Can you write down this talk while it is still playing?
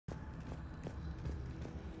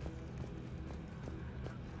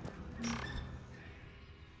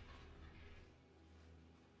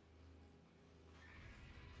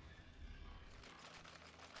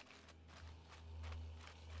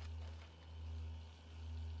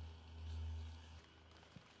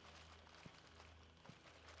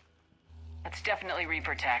It's definitely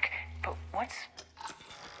Reaper tech, but what's...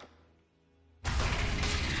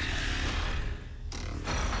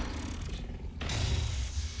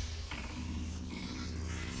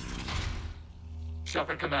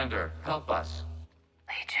 Shepard Commander, help us.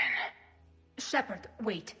 Legion. Shepard,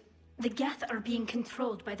 wait. The Geth are being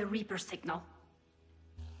controlled by the Reaper signal.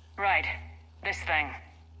 Right. This thing.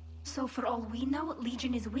 So for all we know,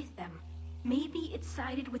 Legion is with them. Maybe it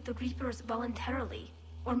sided with the Reapers voluntarily.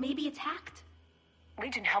 Or maybe it's hacked.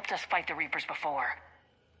 Legion helped us fight the Reapers before.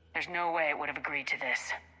 There's no way it would have agreed to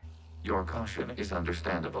this. Your caution is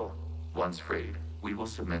understandable. Once freed, we will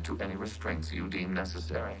submit to any restraints you deem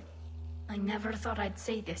necessary. I never thought I'd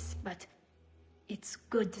say this, but it's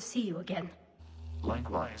good to see you again.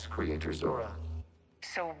 Likewise, Creator Zora.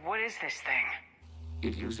 So what is this thing?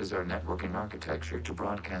 It uses our networking architecture to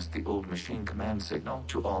broadcast the old machine command signal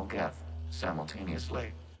to all Geth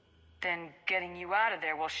simultaneously. Then getting you out of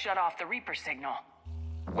there will shut off the Reaper signal.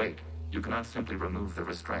 Wait, you cannot simply remove the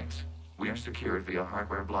restraints. We are secured via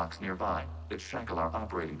hardware blocks nearby that shackle our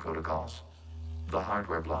operating protocols. The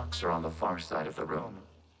hardware blocks are on the far side of the room.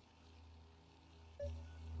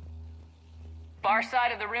 Far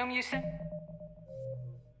side of the room, you said?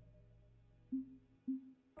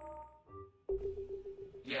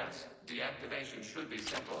 Yes, deactivation should be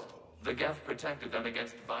simple. The Geth protected them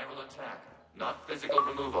against viral attack, not physical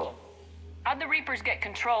removal. How'd the Reapers get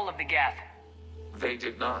control of the Geth? They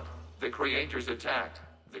did not. The Creators attacked.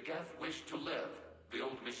 The Geth wished to live. The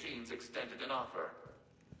old machines extended an offer.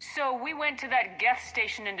 So we went to that Geth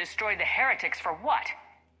station and destroyed the heretics for what?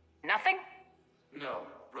 Nothing? No.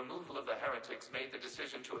 Removal of the heretics made the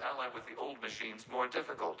decision to ally with the old machines more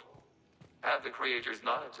difficult. Had the Creators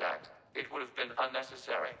not attacked, it would have been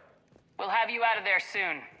unnecessary. We'll have you out of there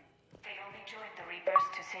soon. They only joined the Reapers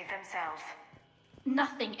to save themselves.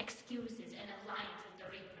 Nothing excuses an alliance with the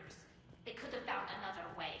Reapers. They could have found another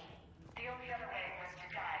way. The only other way was to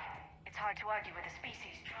die. It's hard to argue with a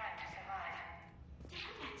species trying to survive.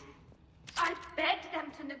 Damn it! I begged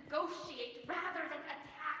them to negotiate rather than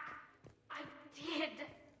attack. I did.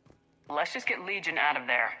 Let's just get Legion out of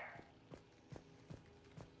there.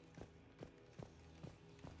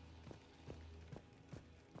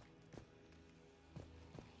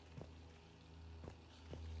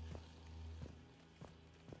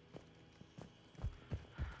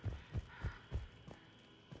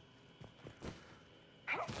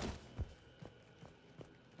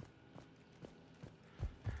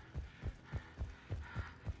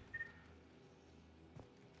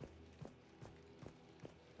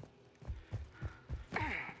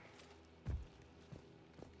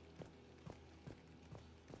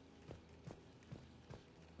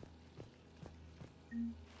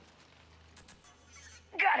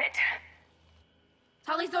 Got it!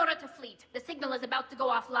 Tali Zora to fleet. The signal is about to go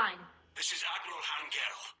offline. This is Admiral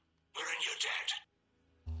Hangel. We're in your debt.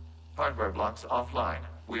 Hardware blocks offline.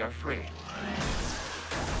 We are free.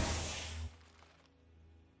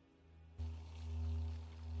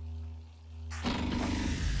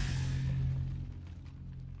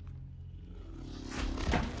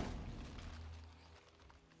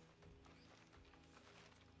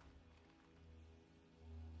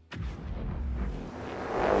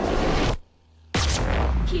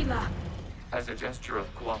 As a gesture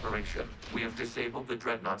of cooperation, we have disabled the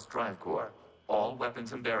Dreadnought's drive core. All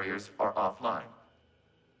weapons and barriers are offline.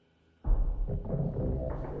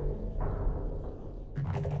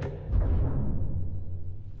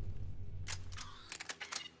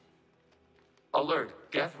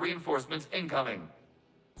 Alert! Geth reinforcements incoming!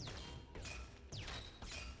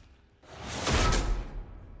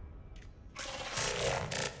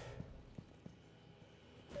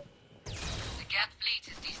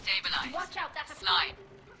 Watch out, that's a Slide.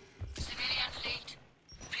 Civilian fleet,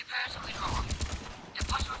 prepare to withdraw. The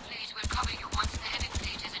patrol fleet will cover you once the heavy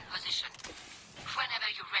fleet is in position. Whenever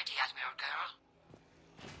you're ready, Admiral Girl.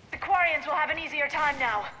 The Quarians will have an easier time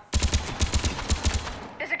now.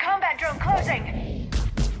 There's a combat drone closing.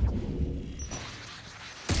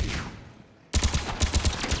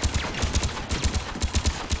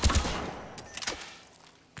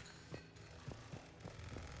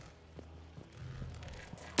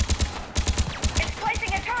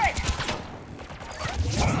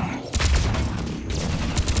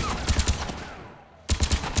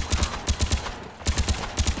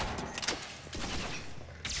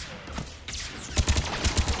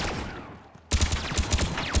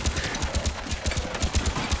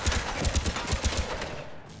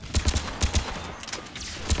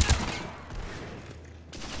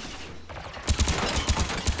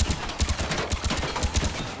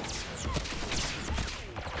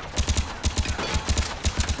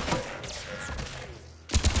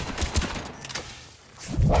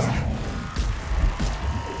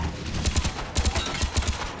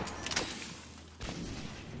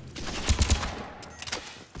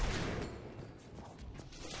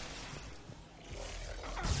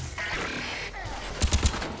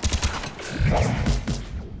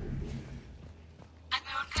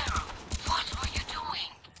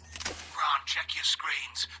 Check your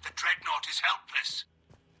screens. The dreadnought is helpless.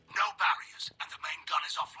 No barriers, and the main gun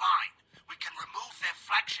is offline. We can remove their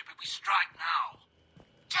flagship if we strike now.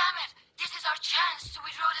 Damn it! This is our chance to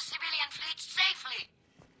withdraw the civilian fleet safely!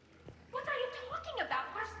 What are you talking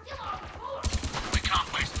about? We're still on board. We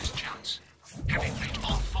can't waste this chance. Heavy fleet,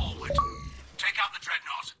 all forward. Take out the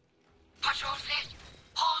dreadnought. Patrol fleet,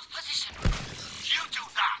 hold position. You do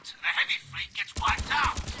that, and the heavy fleet gets wiped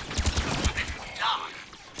out. But if you die,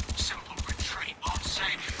 simple retreat won't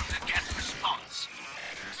save you from the Geth response.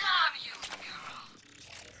 Damn you, girl.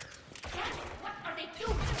 What are they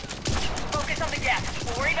doing? Focus on the Geth.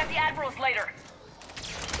 We'll worry about the admirals later.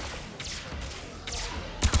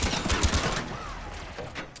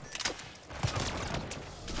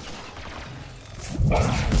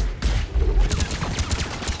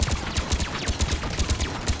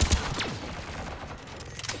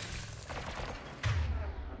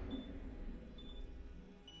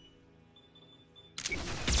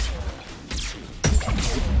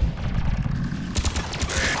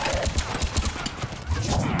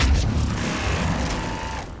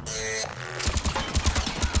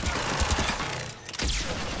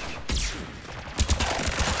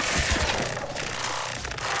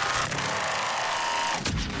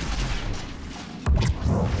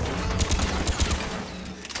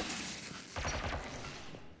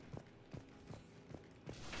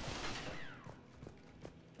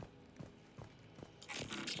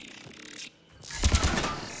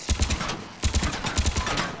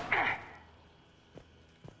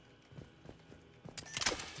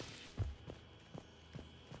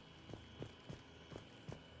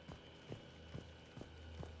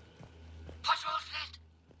 Patrol fleet,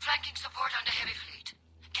 flanking support on the heavy fleet.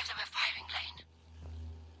 Give them a firing lane.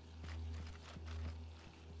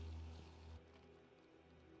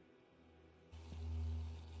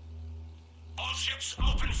 All ships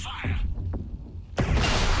open fire.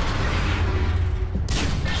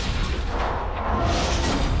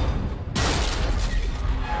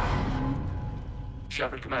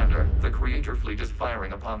 Shepard Commander, the Creator fleet is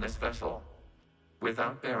firing upon this vessel.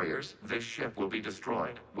 Without barriers, this ship will be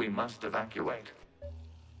destroyed. We must evacuate.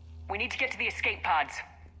 We need to get to the escape pods.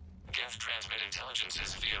 Geth transmit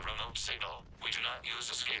intelligences via remote signal. We do not use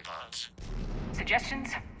escape pods. Suggestions?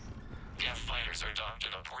 Geth fighters are docked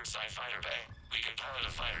in a portside fighter bay. We can pilot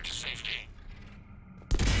a fighter to safety.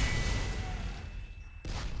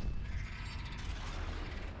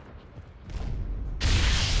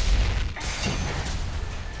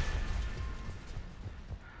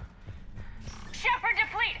 Shepard to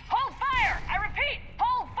fleet! Hold fire! I repeat,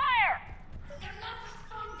 hold fire! They're not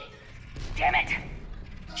responding. Damn it!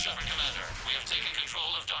 Shepard Commander, we have taken control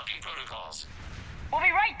of docking protocols. We'll be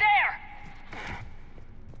right there!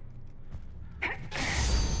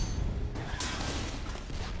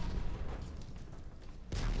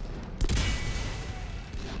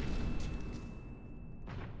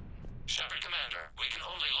 Shepard Commander, we can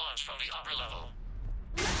only launch from the upper level.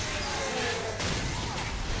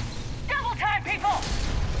 Double time, people!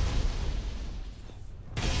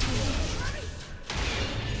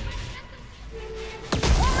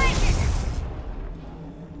 We'll make it!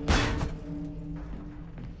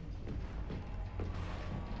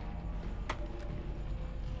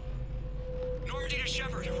 Normandy to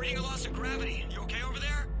Shepard, reading a loss of gravity. You okay over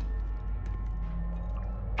there?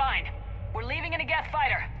 Fine. We're leaving in a Geth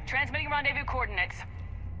fighter. Transmitting rendezvous coordinates.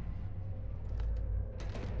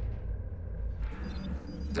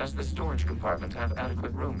 Does the storage compartment have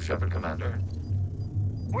adequate room, Shepard Commander?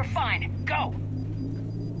 We're fine. Go!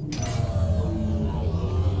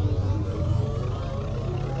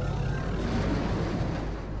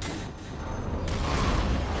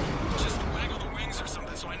 Just waggle the wings or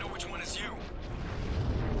something so I know which one is you.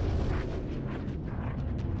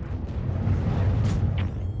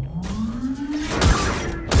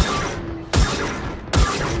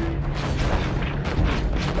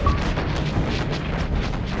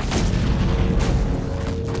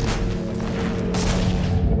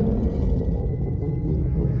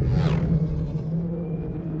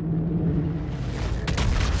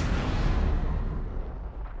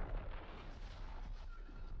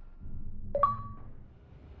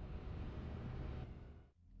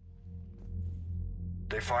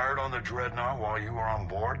 They fired on the dreadnought while you were on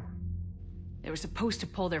board? They were supposed to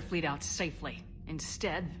pull their fleet out safely.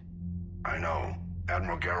 Instead... I know.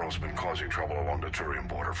 Admiral Garrus been causing trouble along the Turian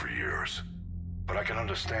border for years. But I can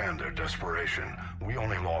understand their desperation. We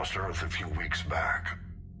only lost Earth a few weeks back.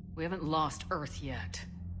 we haven't lost Earth yet.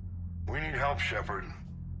 We need help, Shepard.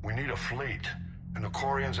 We need a fleet. And the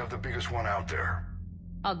Corians have the biggest one out there.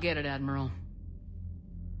 I'll get it, Admiral.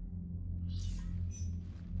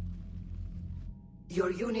 Your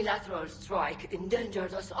unilateral strike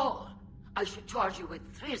endangered us all. I should charge you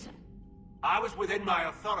with treason. I was within my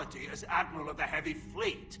authority as Admiral of the Heavy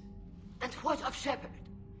Fleet. And what of Shepard?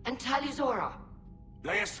 And Tali's aura?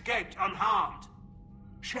 They escaped unharmed.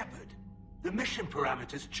 Shepard, the mission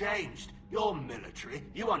parameters changed. You're military,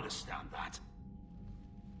 you understand that.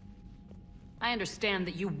 I understand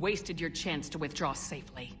that you wasted your chance to withdraw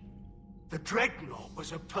safely. The Dreadnought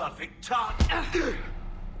was a perfect target.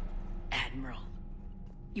 Admiral,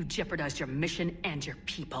 you jeopardized your mission and your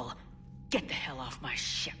people. Get the hell off my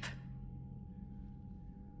ship.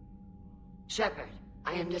 Shepard,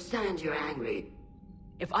 I understand you're angry.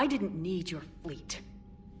 If I didn't need your fleet...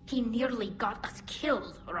 He nearly got us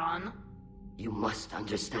killed, Ron. You must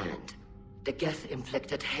understand. The Geth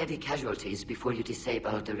inflicted heavy casualties before you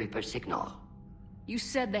disabled the Reaper signal. You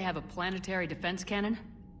said they have a planetary defense cannon?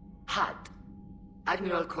 Had.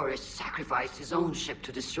 Admiral Koresh sacrificed his own ship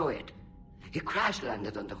to destroy it. He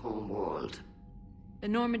crash-landed on the home world. The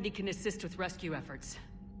Normandy can assist with rescue efforts.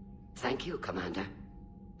 Thank you, Commander.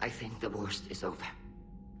 I think the worst is over.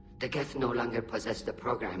 The Geth no longer possess the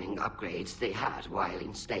programming upgrades they had while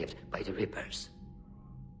enslaved by the Reapers.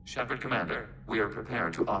 Shepard Commander, we are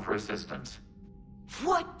prepared to offer assistance.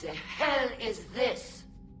 What the hell is this?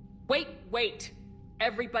 Wait!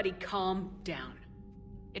 Everybody calm down.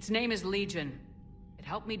 Its name is Legion. It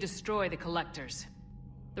helped me destroy the Collectors.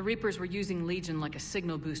 The Reapers were using Legion like a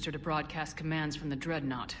signal booster to broadcast commands from the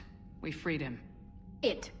Dreadnought. We freed him.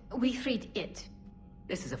 We freed it.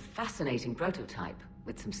 This is a fascinating prototype.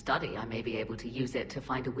 With some study, I may be able to use it to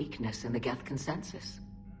find a weakness in the Geth consensus.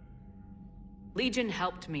 Legion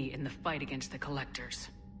helped me in the fight against the Collectors.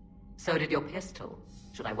 So did your pistol.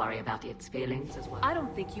 Should I worry about its feelings as well? I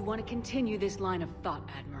don't think you want to continue this line of thought,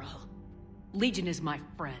 Admiral. Legion is my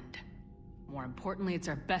friend. More importantly, it's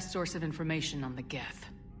our best source of information on the Geth.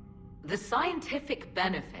 The scientific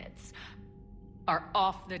benefits are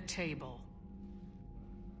off the table.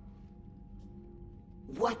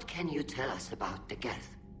 What can you tell us about the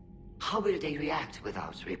Geth? How will they react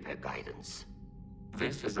without Reaper guidance?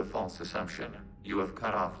 This is a false assumption. You have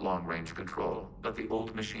cut off long-range control, but the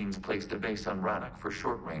old machines placed a base on Rannoch for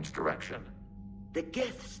short-range direction. The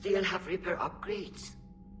Geth still have Reaper upgrades?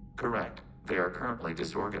 Correct. They are currently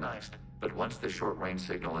disorganized, but once the short-range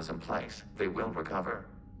signal is in place, they will recover.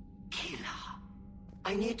 Kila,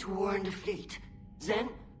 I need to warn the fleet. Then,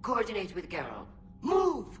 coordinate with Garrus.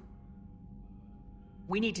 Move!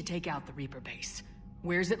 We need to take out the Reaper base.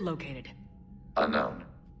 Where's it located? Unknown.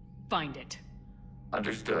 Find it.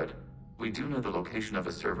 Understood. We do know the location of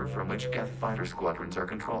a server from which Geth fighter squadrons are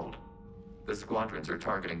controlled. The squadrons are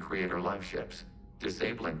targeting Creator life ships.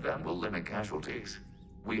 Disabling them will limit casualties.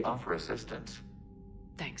 We offer assistance.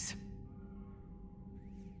 Thanks.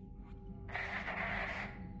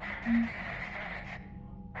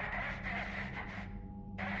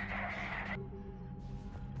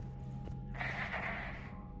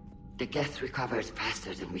 The Geth recovered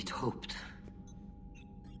faster than we'd hoped.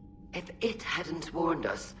 If it hadn't warned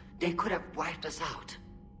us, they could have wiped us out.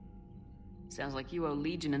 Sounds like you owe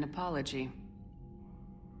Legion an apology.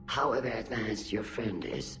 However advanced your friend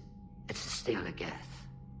is, it's still a Geth.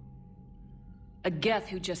 A Geth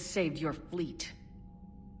who just saved your fleet.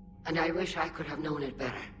 And I wish I could have known it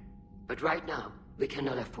better. But right now, we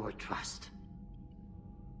cannot afford trust.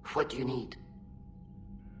 What do you need?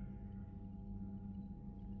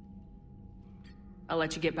 I'll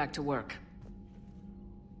let you get back to work.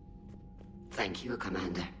 Thank you,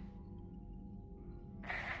 Commander.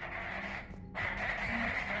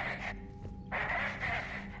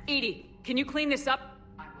 Edie, can you clean this up?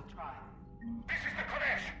 I will try. This is the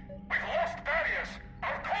Kodesh. We've lost barriers.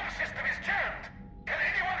 Our comm system is jammed. Can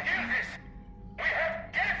anyone hear this? We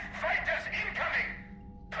have Geth fighters incoming.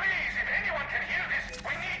 Please, if anyone can hear this,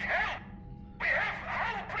 we need help. We have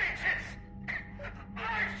hull breaches.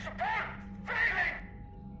 Life support failing.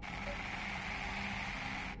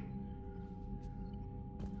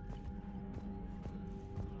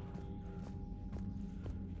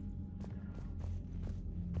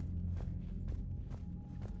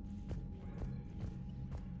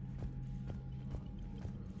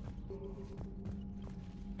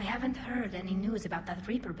 I haven't heard any news about that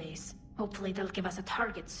Reaper base. Hopefully they'll give us a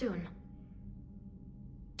target soon.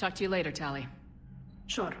 Talk to you later, Tali.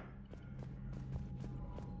 Sure.